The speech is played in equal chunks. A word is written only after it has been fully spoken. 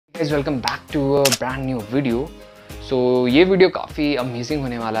Guys welcome back to a brand new video. ये video काफ़ी amazing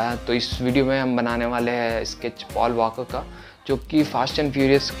होने वाला है। तो इस वीडियो में हम बनाने वाले हैं स्केच पॉल वॉकर का, जो कि फास्ट एंड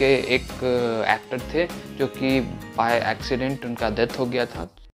फ्यूरियस के एक एक्टर थे, जो कि बाय एक्सीडेंट उनका डेथ हो गया था।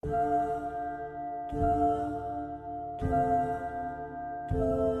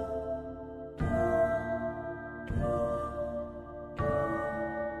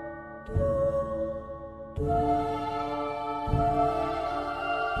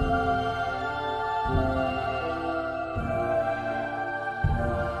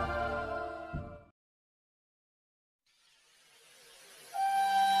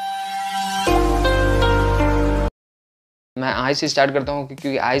 मैं आई से स्टार्ट करता हूँ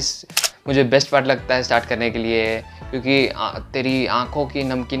क्योंकि आइस मुझे बेस्ट पार्ट लगता है स्टार्ट करने के लिए, क्योंकि तेरी आंखों की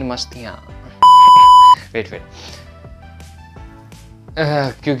नमकीन मस्तियाँ वेट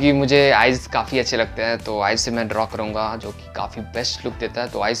क्योंकि मुझे आइज़ काफ़ी अच्छे लगते हैं। तो आइज़ से मैं ड्रॉ करूँगा, जो कि काफ़ी बेस्ट लुक देता है।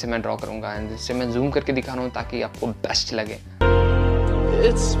 तो आइज़ से मैं ड्रॉ करूँगा एंड इससे मैं जूम करके दिखा रहा हूँ ताकि आपको बेस्ट लगे।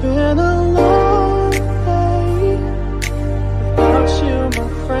 It's been a long day without you, my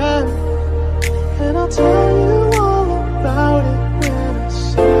friend, and I'll tell you all about it when I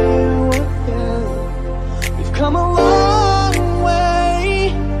see you again. We've come a long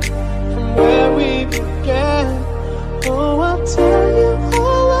way from where we began. Oh, I'll tell you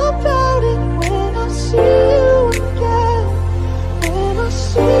all about it when I see you again. When I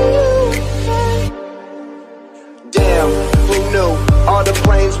see you again. Damn, who knew? All the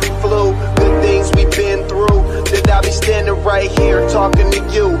planes we flew, good things we've been through. That I'll be standing right here talking to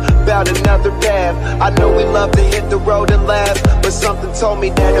you about another path. I know we love to hit the road and laugh, but something told me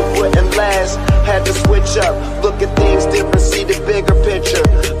that it wouldn't last. Had to switch up, look at things different, see the bigger picture.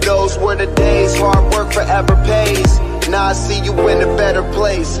 Those were the days, hard work forever pays. Now I see you in a better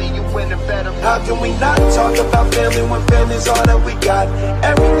place. How can we not talk about family when family's all that we got?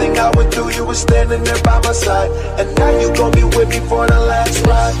 Everything I went through, you were standing there by my side, and now you gon' be with me for the last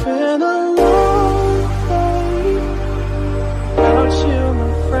ride. It's been a long day without you, my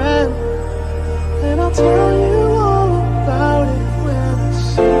friend, and I'll tell you all about it when I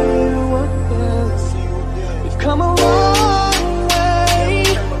see you again. We've come a long way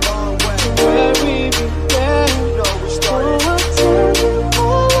from where we began. Oh, I'll tell you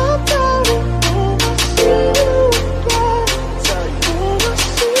all about it when I see you again. When I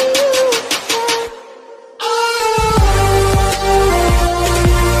see you again.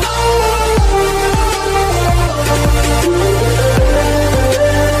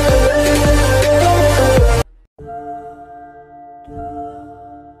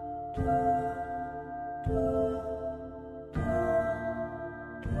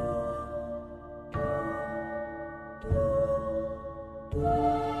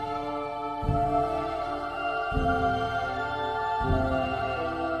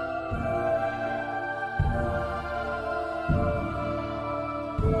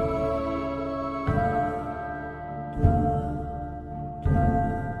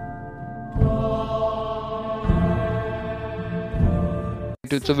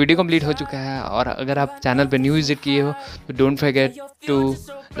 तो video complete हो चुका है, और अगर आप channel पे new visit किए हो तो don't forget to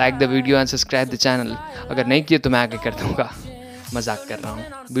like the video and subscribe the channel. अगर नहीं किए तो मैं आगे कर दूंगा, मजाक कर रहा हूँ।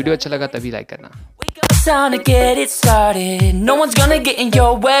 वीडियो अच्छा लगा तभी लाइक करना। Time to get it started. No one's gonna get in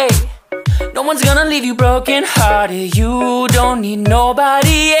your way. No one's gonna leave you broken hearted. You don't need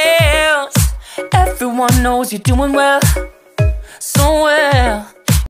nobody else. Everyone knows you're doing well, so well.